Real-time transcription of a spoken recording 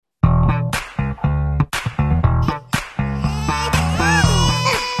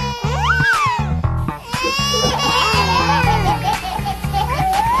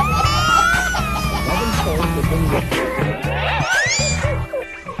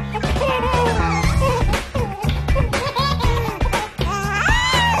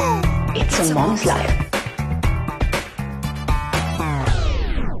on Mom's Life.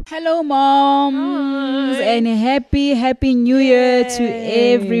 Hello, moms, and happy New Year to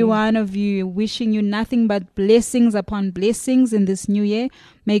every one of you. Wishing you nothing but blessings upon blessings in this new year.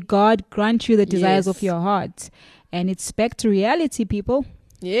 May God grant you the desires of your heart. And it's back to reality, people.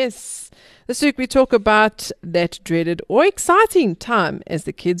 Yes. This week we talk about that dreaded or exciting time as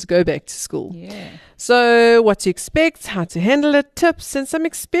the kids go back to school. Yeah. So what to expect, how to handle it, tips, and some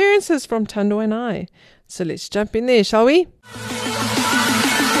experiences from Tando and I. So let's jump in there, shall we?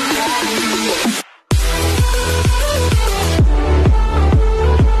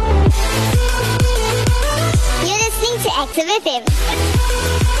 You're listening to Active FM.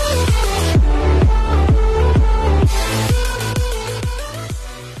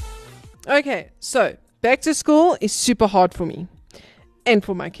 Okay, so back to school is super hard for me and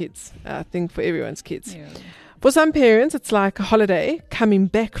for my kids. I think for everyone's kids. Yeah. For some parents, it's like a holiday, coming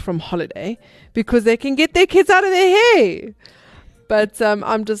back from holiday, because they can get their kids out of their hair. But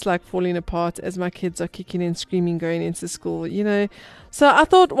I'm just like falling apart as my kids are kicking and screaming going into school, you know. So I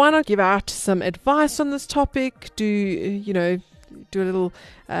thought, why not give out some advice on this topic, do a little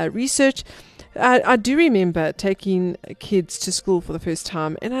research. I do remember taking kids to school for the first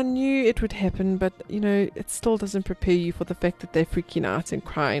time, and I knew it would happen, but, it still doesn't prepare you for the fact that they're freaking out and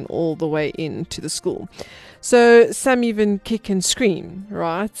crying all the way into the school. So some even kick and scream,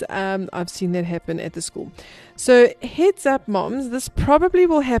 right? I've seen that happen at the school. So heads up, moms, this probably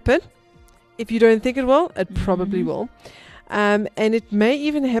will happen. If you don't think it will, it probably will. And it may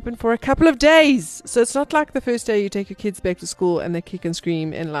even happen for a couple of days. So it's not like the first day you take your kids back to school and they kick and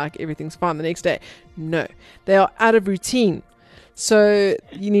scream and like everything's fine the next day. No, they are out of routine. So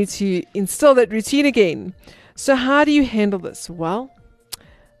you need to instill that routine again. So how do you handle this? Well,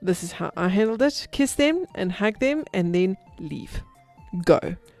 this is how I handled it. Kiss them and hug them and then leave.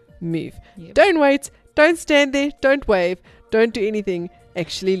 Go. Move. Yep. Don't wait. Don't stand there. Don't wave. Don't do anything.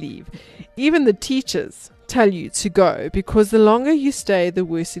 Actually leave. Even the teachers tell you to go, because the longer you stay, the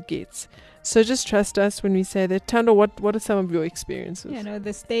worse it gets. So just trust us when we say that. Tando, what are some of your experiences?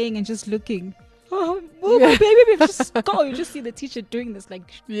 The staying and just looking. Oh, my baby, just go. You just see the teacher doing this,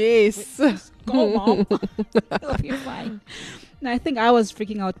 like, yes, just go, mom. It'll be fine. No, I think I was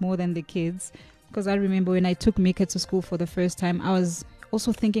freaking out more than the kids, because I remember when I took Mika to school for the first time, I was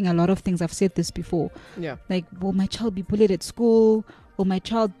also thinking a lot of things. I've said this before. Yeah. Like, will my child be bullied at school? Will my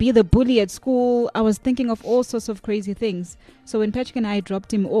child be the bully at school? I was thinking of all sorts of crazy things. So when Patrick and I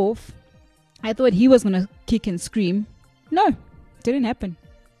dropped him off, I thought he was going to kick and scream. No, didn't happen.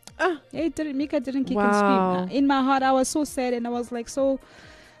 It didn't. Mika didn't kick and scream. In my heart, I was so sad, and I was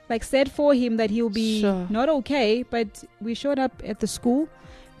sad for him that he'll be not okay. But we showed up at the school.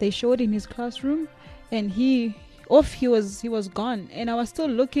 They showed him his classroom, and he was gone. And I was still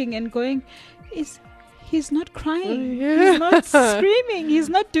looking and going, he's not crying. He's not screaming. He's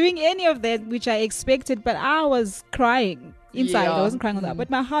not doing any of that, which I expected. But I was crying inside. I wasn't crying on that. But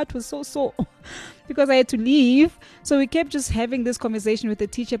my heart was so sore because I had to leave. So we kept just having this conversation with the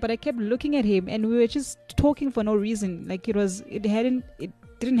teacher. But I kept looking at him, and we were just talking for no reason. Like it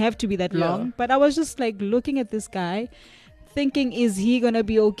didn't have to be that long. But I was just like looking at this guy, thinking, is he gonna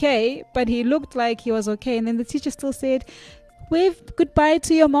be okay? But he looked like he was okay. And then the teacher still said, wave goodbye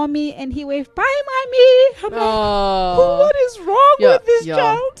to your mommy, and he waved, bye, mommy. I'm like, what is wrong with this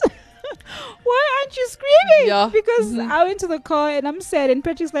child? Why aren't you screaming? Because I went to the car and I'm sad, and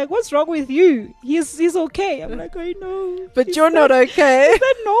Patrick's like, what's wrong with you? He's okay. I'm like, I know, but you're not okay. Is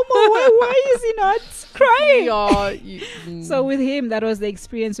that normal? Why is he not crying? So with him, that was the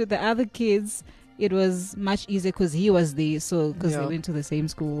experience. With the other kids, it was much easier because he was there. So because they went to the same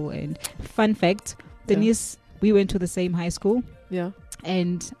school. And fun fact, Denise, we went to the same high school. Yeah.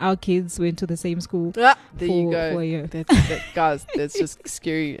 And our kids went to the same school. There you go. For a year. Guys, that's just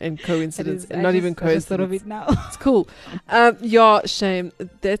scary and coincidence. And not even coincidence. I just thought of it now. It's cool. Shame.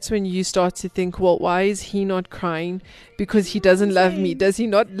 That's when you start to think, well, why is he not crying? Because he doesn't love me. Does he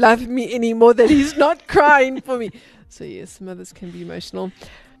not love me anymore that he's not crying for me? So yes, mothers can be emotional.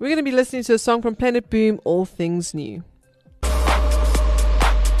 We're going to be listening to a song from Planet Boom, All Things New.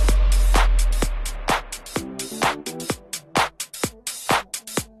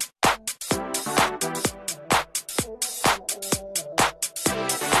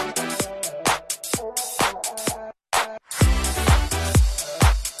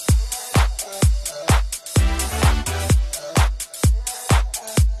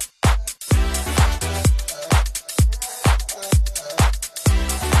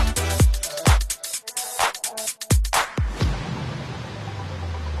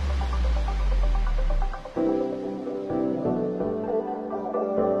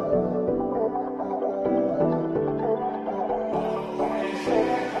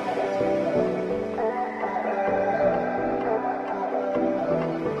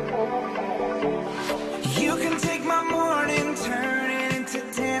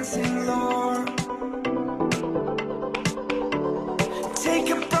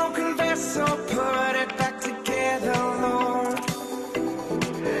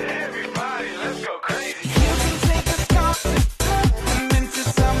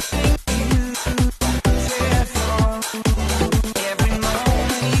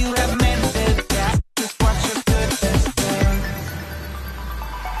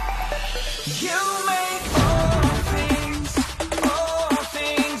 You make all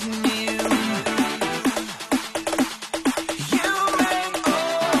things new. You make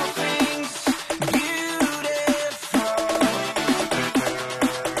all things beautiful.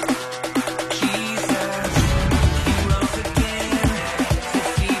 Jesus, He rose again,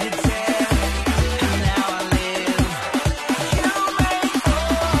 defeated death, and now I live. You make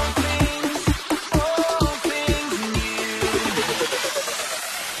all things new.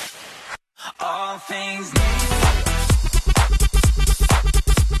 All things new.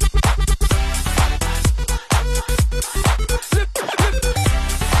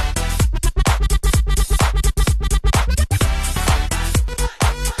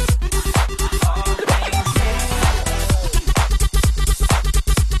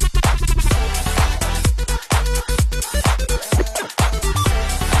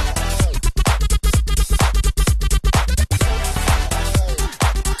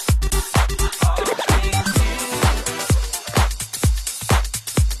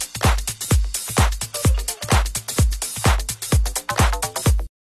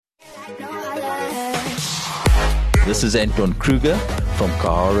 This is Anton Kruger from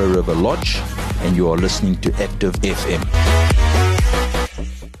Kahara River Lodge, and you are listening to Active FM.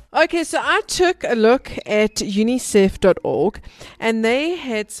 Okay, so I took a look at unicef.org and they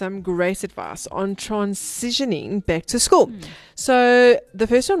had some great advice on transitioning back to school. So the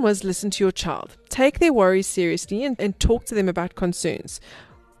first one was listen to your child. Take their worries seriously and talk to them about concerns.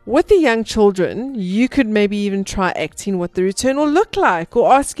 With the young children, you could maybe even try acting what the return will look like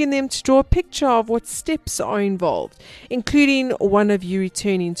or asking them to draw a picture of what steps are involved, including one of you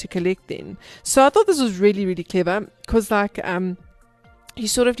returning to collect them. So I thought this was really, really clever because you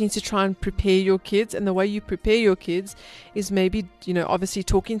sort of need to try and prepare your kids, and the way you prepare your kids is maybe, obviously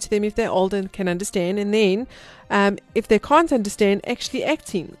talking to them if they're older and can understand, and then if they can't understand, actually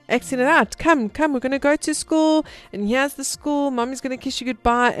acting it out. Come, we're going to go to school, and here's the school, mommy's going to kiss you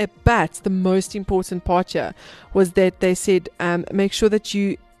goodbye. But the most important part here was that they said make sure that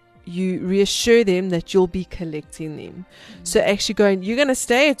you reassure them that you'll be collecting them. So actually going, you're going to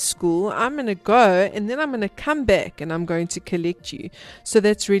stay at school, I'm going to go, and then I'm going to come back and I'm going to collect you. So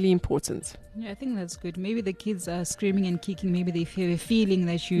that's really important. Yeah, I think that's good. Maybe the kids are screaming and kicking. Maybe they feel a feeling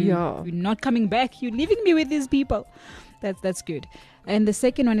that you're not coming back. You're leaving me with these people. That's good. And the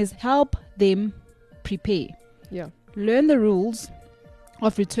second one is help them prepare. Yeah. Learn the rules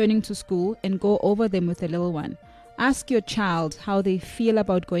of returning to school and go over them with the little one. Ask your child how they feel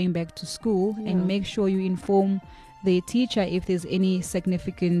about going back to school and make sure you inform their teacher if there's any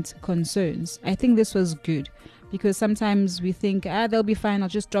significant concerns. I think this was good because sometimes we think, they'll be fine. I'll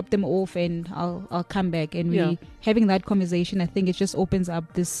just drop them off and I'll come back. And we having that conversation, I think it just opens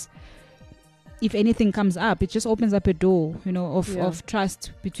up this, if anything comes up, it just opens up a door, of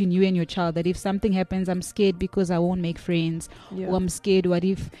trust between you and your child, that if something happens, I'm scared because I won't make friends, or I'm scared what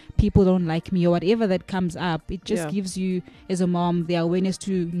if people don't like me, or whatever that comes up. It just gives you, as a mom, the awareness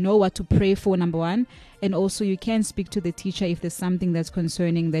to know what to pray for, number one, and also you can speak to the teacher if there's something that's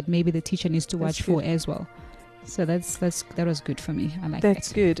concerning that maybe the teacher needs to watch for as well. So that was good for me. I like that.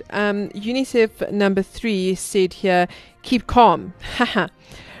 That's good. UNICEF number 3 said here, keep calm.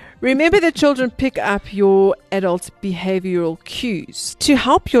 Remember that children pick up your adult behavioral cues. To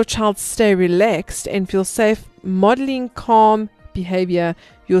help your child stay relaxed and feel safe, modeling calm behavior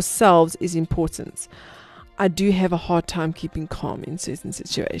yourselves is important. I do have a hard time keeping calm in certain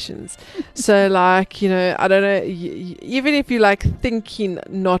situations. So I don't know, even if you thinking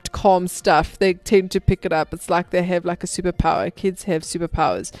not calm stuff, they tend to pick it up. It's like they have a superpower. Kids have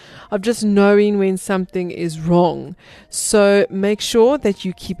superpowers of just knowing when something is wrong. So make sure that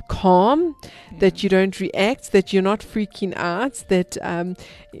you keep calm, that you don't react, that you're not freaking out, that,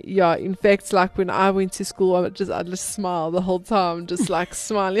 in fact, when I went to school, I'd just smile the whole time, just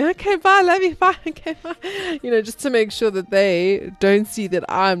smiling. Okay, bye, love you, bye, okay, bye. Just to make sure that they don't see that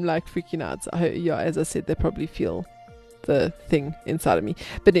I'm freaking out. So, as I said, they probably feel the thing inside of me.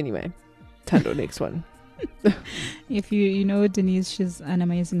 But anyway, Tando, next one. If you know Denise, she's an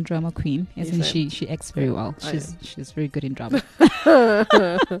amazing drama queen. She acts very well. She's very good in drama. So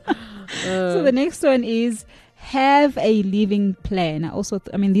the next one is have a leaving plan.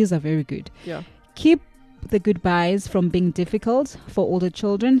 These are very good. Yeah. Keep the goodbyes from being difficult for older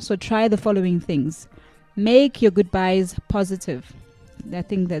children. So try the following things. Make your goodbyes positive. I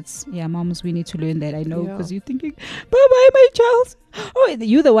think that's, moms, we need to learn that. I know, because you're thinking, bye-bye, my child. Oh,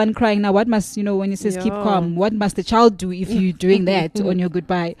 you're the one crying now. What must, when it says keep calm, what must the child do if you're doing that on your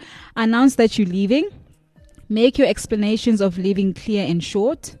goodbye? Announce that you're leaving. Make your explanations of leaving clear and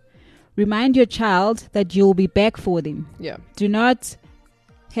short. Remind your child that you'll be back for them. Yeah. Do not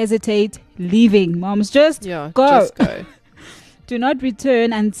hesitate leaving. Moms, just Yeah, go. just go. Do not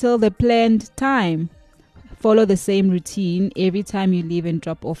return until the planned time. Follow the same routine every time you leave and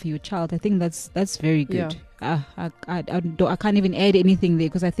drop off your child. I think that's very good. I can't even add anything there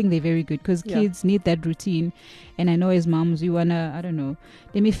because I think they're very good because Yeah. kids need that routine. And I know as moms, you wanna, I don't know,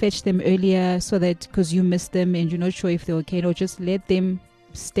 let me fetch them earlier so that because you miss them and you're not sure if they're okay, or just let them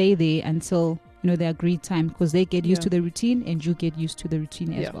stay there until the agreed time because they get used Yeah. to the routine and you get used to the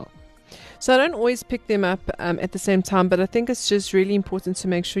routine as Yeah. well. So I don't always pick them up at the same time, but I think it's just really important to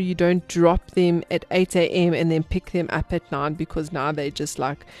make sure you don't drop them at 8 a.m. and then pick them up at 9 because now they just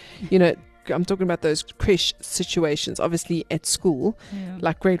like, I'm talking about those creche situations. Obviously at school,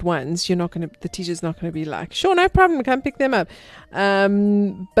 like grade ones, the teacher's not going to be like, sure, no problem, come pick them up.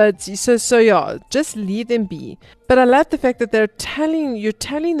 But so yeah, just leave them be. But I love the fact that you're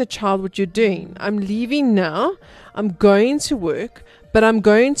telling the child what you're doing. I'm leaving now. I'm going to work, but I'm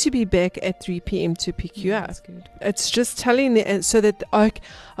going to be back at 3 p.m. to pick you up. That's good. It's just telling them so that,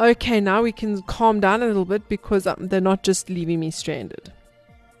 okay, now we can calm down a little bit because they're not just leaving me stranded.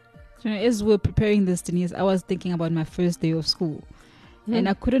 As we're preparing this, Denise, I was thinking about my first day of school. And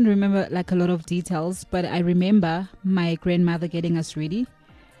I couldn't remember like a lot of details, but I remember my grandmother getting us ready.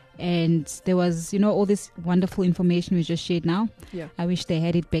 And there was, all this wonderful information we just shared now. Yeah. I wish they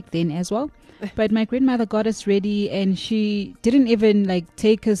had it back then as well. But my grandmother got us ready and she didn't even like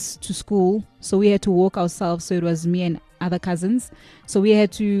take us to school. So we had to walk ourselves. So it was me and other cousins. So we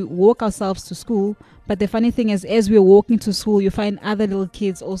had to walk ourselves to school. But the funny thing is, as we were walking to school, you find other little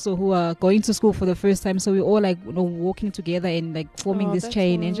kids also who are going to school for the first time. So we're all like, walking together and like forming this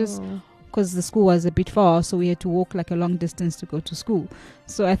chain and just because the school was a bit far. So we had to walk like a long distance to go to school.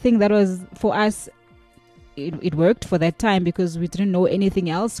 So I think that was for us. It worked for that time because we didn't know anything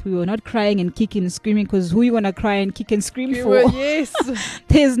else. We were not crying and kicking and screaming because who you want to cry and kick and scream for? Yes.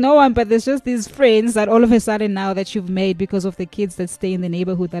 There's no one, but there's just these friends that all of a sudden now that you've made because of the kids that stay in the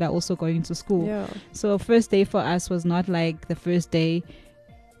neighborhood that are also going to school. Yeah. So first day for us was not like the first day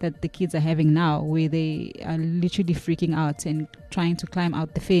that the kids are having now where they are literally freaking out and trying to climb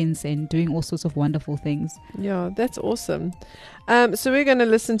out the fence and doing all sorts of wonderful things. Yeah, that's awesome. So we're going to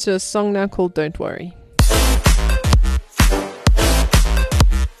listen to a song now called Don't Worry.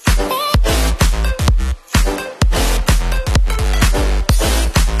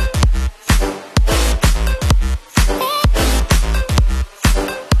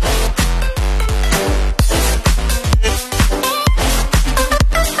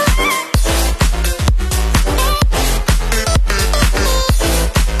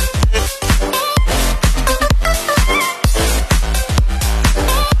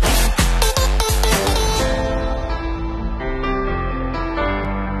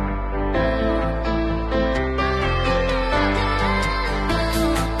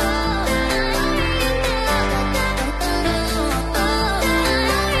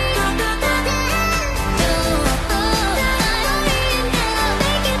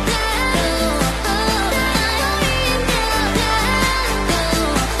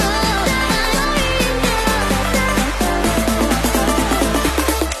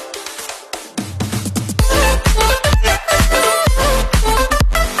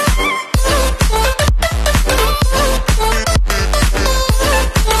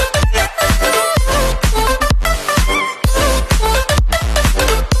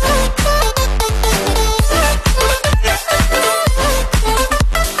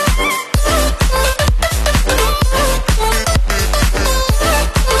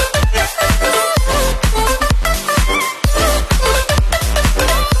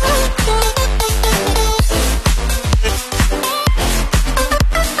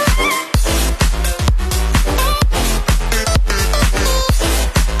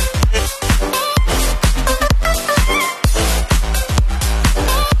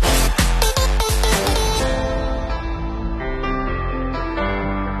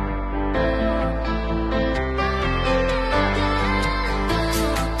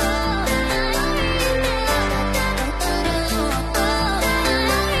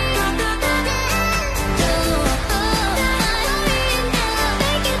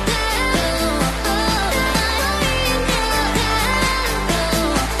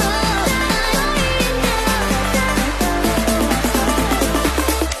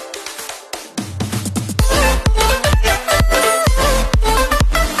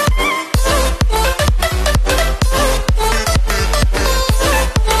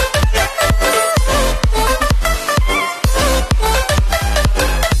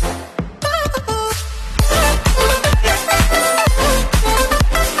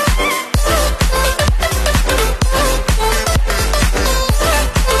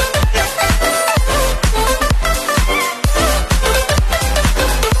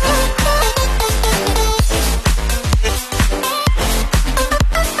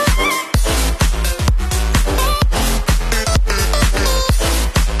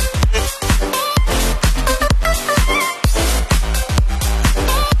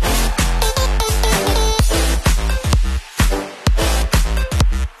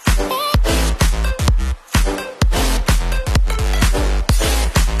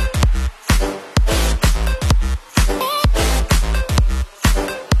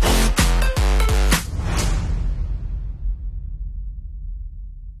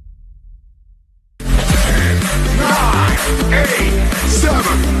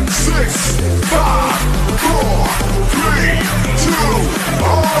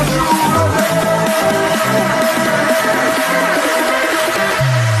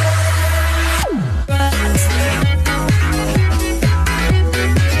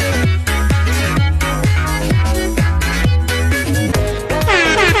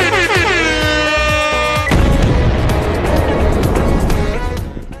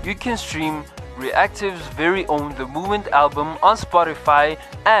 stream Reactive's very own The Movement album on Spotify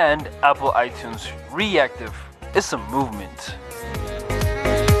and Apple iTunes. Reactive is a movement.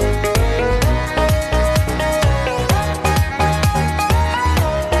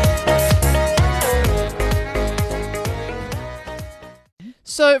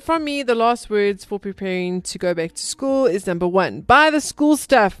 So from me, the last words for preparing to go back to school is number 1, buy the school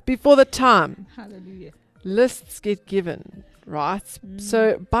stuff before the time. Hallelujah. Lists get given, right?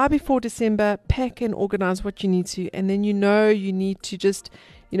 So buy before December, pack and organize what you need to, and then you need to just,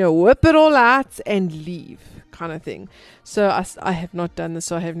 whip it all out and leave, kind of thing. So I have not done this,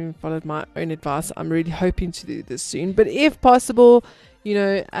 so I haven't even followed my own advice. I'm really hoping to do this soon, but if possible,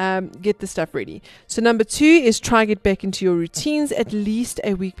 get the stuff ready. So number 2 is try get back into your routines at least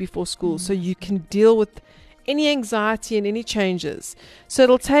a week before school, so you can deal with any anxiety and any changes. So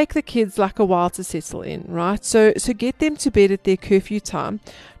it'll take the kids like a while to settle in, right? So get them to bed at their curfew time.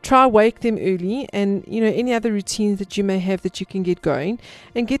 Try wake them early, and any other routines that you may have that you can get going,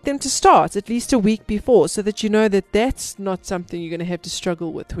 and get them to start at least a week before, so that that's not something you're going to have to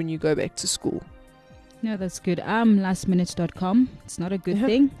struggle with when you go back to school. No, that's good. Lastminute.com. It's not a good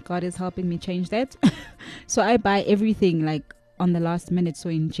thing. God is helping me change that. So I buy everything like on the last minute. So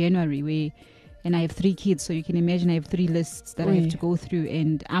in January, and I have 3 kids, so you can imagine I have 3 lists that I have to go through,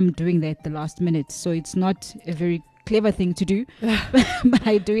 and I'm doing that the last minute. So it's not a very clever thing to do, but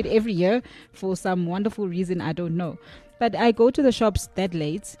I do it every year for some wonderful reason, I don't know. But I go to the shops that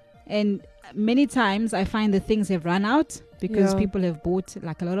late, and many times I find the things have run out because people have bought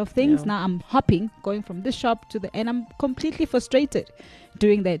like a lot of things. Now I'm going from this shop to and I'm completely frustrated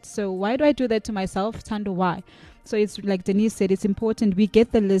doing that. So why do I do that to myself? Tando, why? So it's like Denise said, it's important we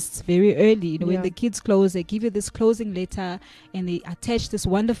get the lists very early. When the kids close, they give you this closing letter and they attach this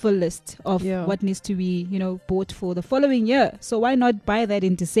wonderful list of what needs to be, bought for the following year. So why not buy that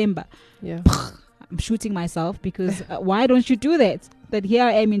in December? Yeah. I'm shooting myself because why don't you do that? But here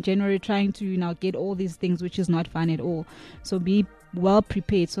I am in January trying to get all these things, which is not fun at all. So be well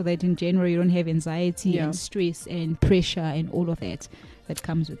prepared so that in January you don't have anxiety and stress and pressure and all of that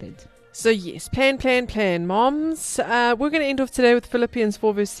comes with it. So yes, plan, moms. We're going to end off today with Philippians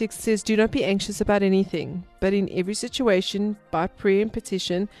 4 verse 6 says, do not be anxious about anything, but in every situation, by prayer and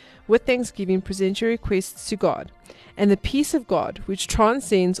petition, with thanksgiving, present your requests to God. And the peace of God, which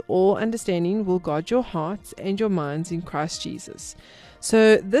transcends all understanding, will guard your hearts and your minds in Christ Jesus.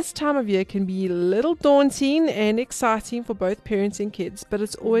 So this time of year can be a little daunting and exciting for both parents and kids, but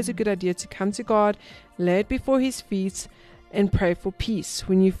it's always a good idea to come to God, lay it before His feet, and pray for peace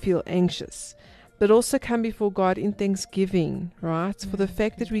when you feel anxious. But also come before God in thanksgiving, right? For the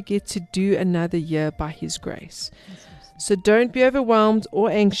fact that we get to do another year by His grace. So don't be overwhelmed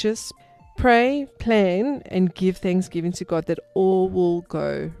or anxious. Pray, plan, and give thanksgiving to God that all will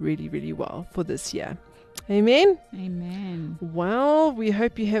go really, really well for this year. Amen? Amen. Well, we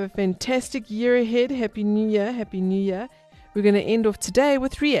hope you have a fantastic year ahead. Happy New Year. Happy New Year. We're going to end off today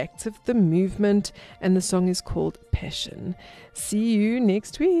with Reactive, the movement, and the song is called Passion. See you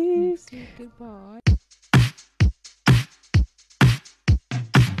next week. Goodbye.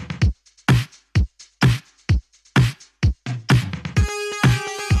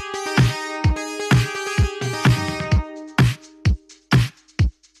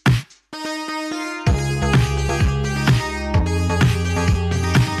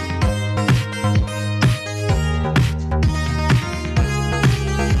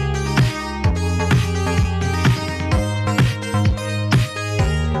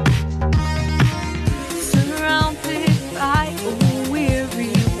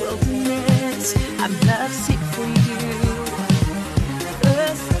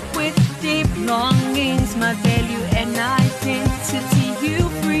 My value and identity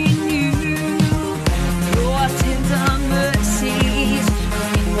you've renewed. Your tender mercies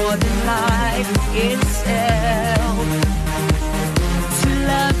mean more than life itself. To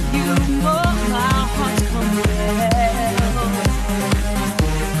love you more, my heart compels.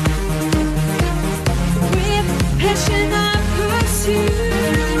 With passion I pursue.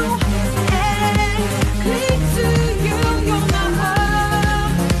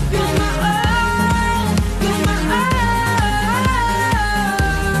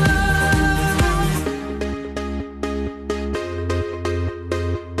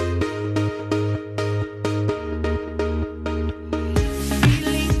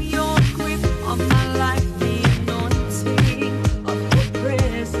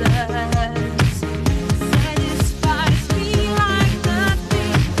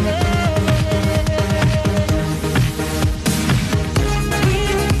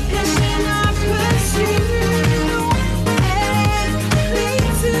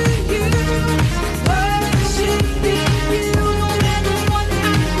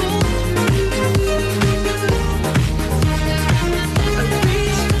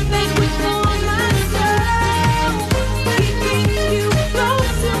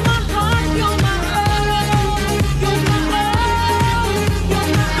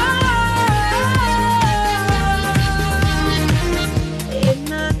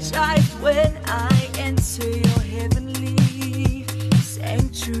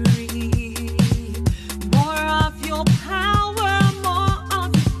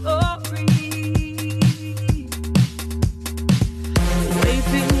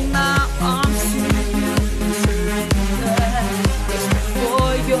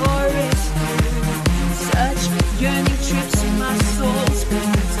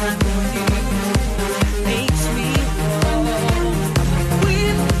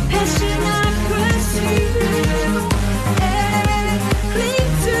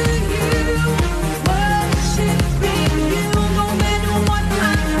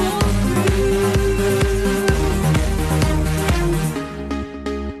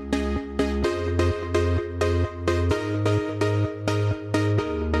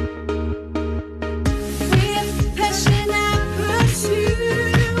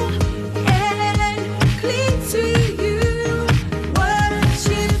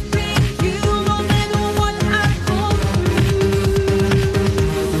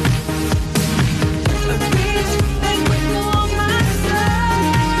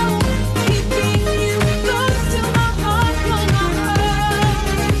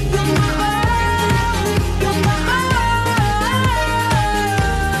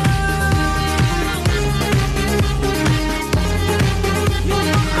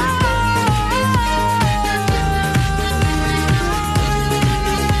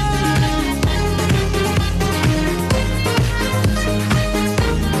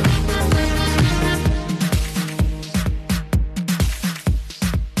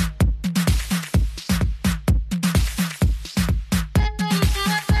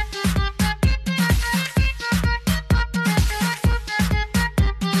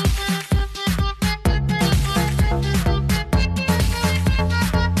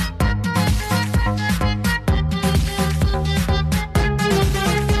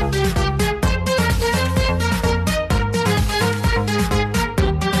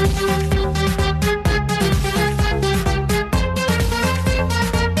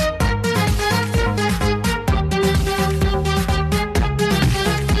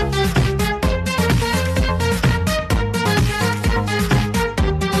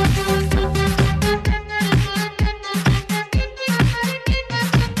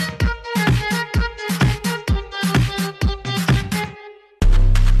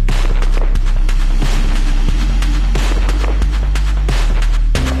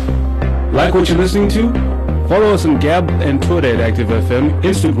 Like what you're listening to? Follow us on Gab and Twitter at ActiveFM,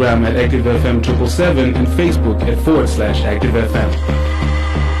 Instagram at ActiveFM777, and Facebook at /ActiveFM.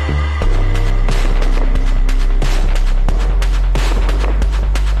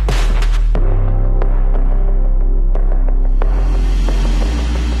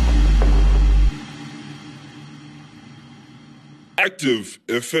 Active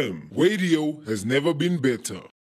FM. Radio has never been better.